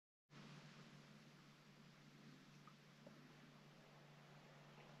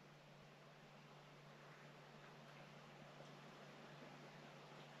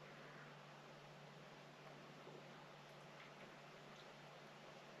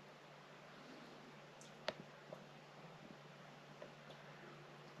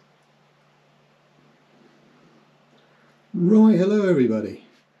Right, hello everybody.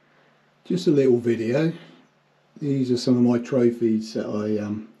 Just a little video. These are some of my trophies that I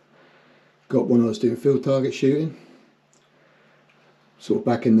got when I was doing field target shooting. Sort of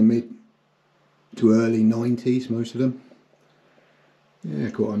back in the mid to early 90s, most of them.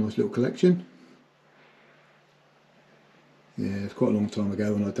 Yeah, quite a nice little collection. Yeah, it's quite a long time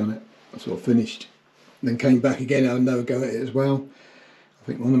ago when I'd done it. I sort of finished, then came back again, I had another go at it as well. I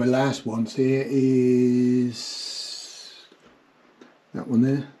think one of my last ones here is that one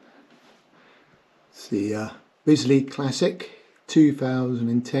there. It's the Bisley Classic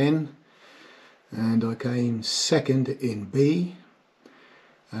 2010, and I came second in B.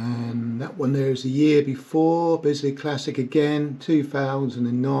 And that one there is the year before, Bisley Classic again,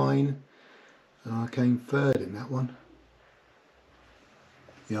 2009, and I came third in that one.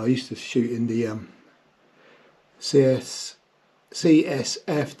 Yeah, I used to shoot in the CSFTA,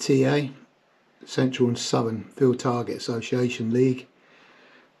 Central and Southern Field Target Association League.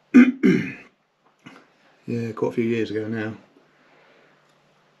 Yeah, quite a few years ago now.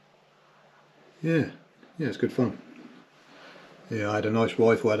 Yeah, it's good fun. Yeah, I had a nice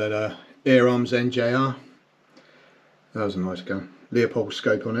rifle. I had a Air Arms NJR. That was a nice gun. Leopold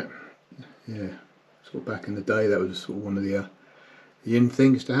scope on it. Yeah, sort of back in the day, that was sort of one of the in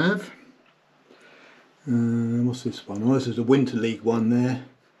things to have. What's this one? Oh, this is a Winter League one there.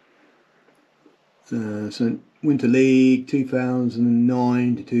 So Winter League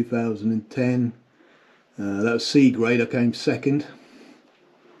 2009 to 2010. That was C grade. I came second.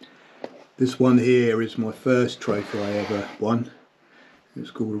 This one here is my first trophy I ever won. It's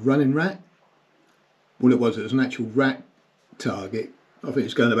called a running rat. Well, it was an actual rat target. I think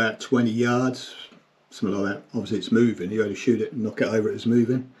it's going about 20 yards, something like that. Obviously it's moving, you got to shoot it and knock it over as it's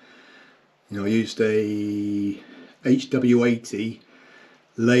moving. You know, I used a HW80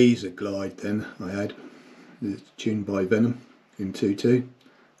 laser glide then I had. It's tuned by Venom in 2.2.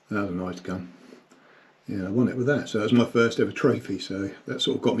 That was a nice gun. Yeah, I won it with that, so that was my first ever trophy, so that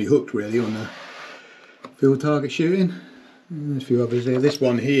sort of got me hooked really on the field target shooting. And a few others here. This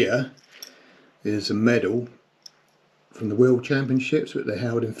one here is a medal from the World Championships that they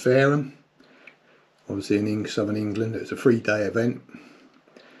held in Fareham, obviously in southern England. It was a 3-day event.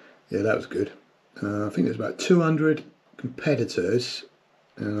 Yeah, that was good. I think there's about 200 competitors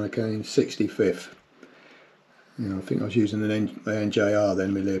and I came 65th. You know, I think I was using an NJR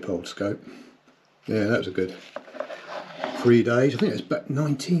then, my Leopold scope. Yeah, that was a good 3 days. I think it was back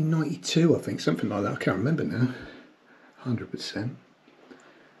 1992, I think, something like that. I can't remember now. 100%.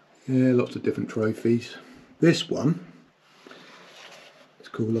 Yeah, lots of different trophies. This one, it's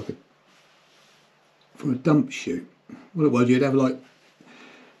called like from a dump shoot. What it was, you'd have like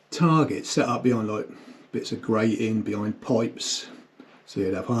targets set up behind like bits of grating, behind pipes. So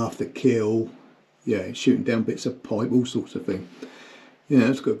you'd have half the kill. Yeah, shooting down bits of pipe, all sorts of things. Yeah,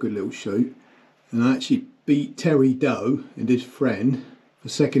 it's got a good little shoot. And I actually beat Terry Doe and his friend for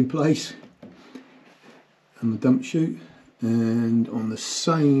second place on the dump shoot. And on the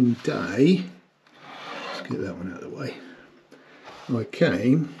same day, let's get that one out of the way, I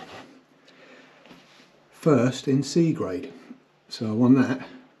came first in C grade. So I won that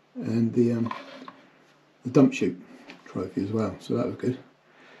and the dump shoot trophy as well, so that was good.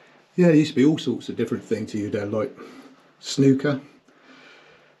 Yeah, there used to be all sorts of different things. You'd have like snooker,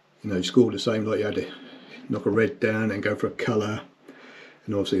 you know, you scored the same, like you had to knock a red down and go for a colour,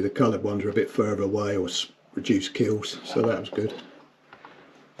 and obviously the coloured ones are a bit further away or reduce kills, so that was good.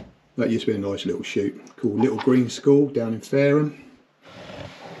 That used to be a nice little shoot called Little Green School down in Fareham.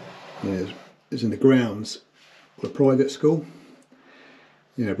 Yeah, it's in the grounds of a private school.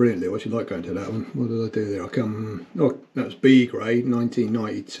 Yeah, brilliant little. I should like going to that one. What did I do there? That was B grade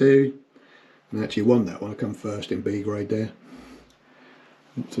 1992, and I actually won that one. I come first in B grade there.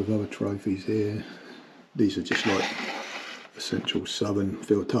 Lots of other trophies here. These are just like the Central Southern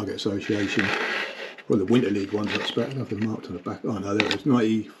Field Target Association. Well, the Winter League ones, I expect. Nothing marked on the back. Oh no, there it was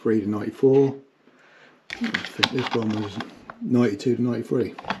 93 to 94. I think this one was 92 to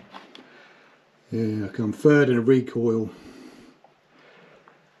 93. Yeah, I come third in a recoil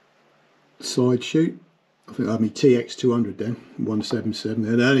side shoot. I think I had my TX200 then, 177.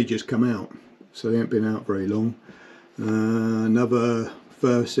 They'd only just come out, so they haven't been out very long. Another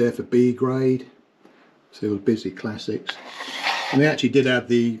first there for B grade. So it was Bisley Classics. And they actually did have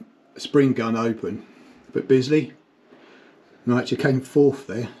the spring gun open, but Bisley, and I actually came fourth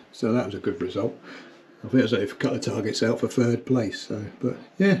there, so that was a good result. I think I was able to cut the targets out for third place. So, but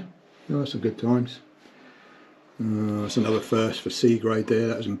yeah, that's some good times. That's another first for C grade there.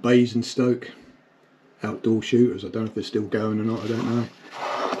 That was in Basingstoke. Outdoor shooters. I don't know if they're still going or not. I don't know.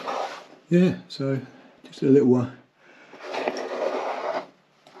 Yeah, so just a little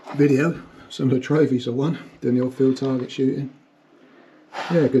video, some of the trophies I won, doing the old field target shooting.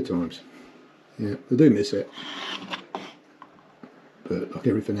 Yeah, good times. Yeah, I do miss it. But like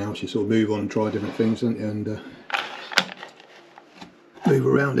everything else, you sort of move on and try different things, don't you? And move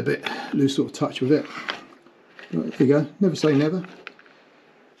around a bit, lose sort of touch with it. But there you go, never say never.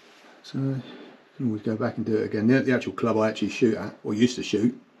 So, you can always go back and do it again. The actual club I actually shoot at, or used to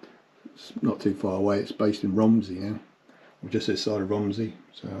shoot, it's not too far away. It's based in Romsey now, or just this side of Romsey.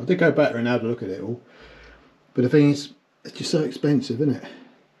 So I did go back there and have a look at it all. But the thing is, it's just so expensive, isn't it?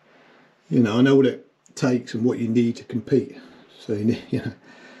 You know, I know what it takes and what you need to compete. So you need, you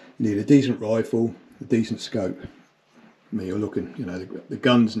need a decent rifle, a decent scope. I mean, you're looking, you know, the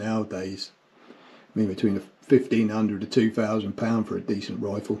guns nowadays, I mean, between £1,500 to £2,000 for a decent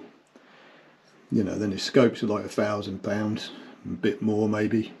rifle. You know, then the scopes are like £1,000, a bit more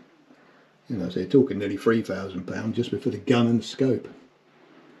maybe. You know, so you're talking nearly £3,000 just for the gun and the scope.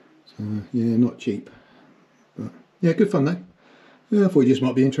 So yeah, not cheap. But yeah, good fun though. Yeah, I thought you just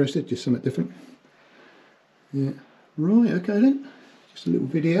might be interested, just something different. Yeah, right, okay then. Just a little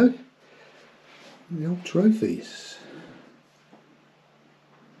video. The old trophies.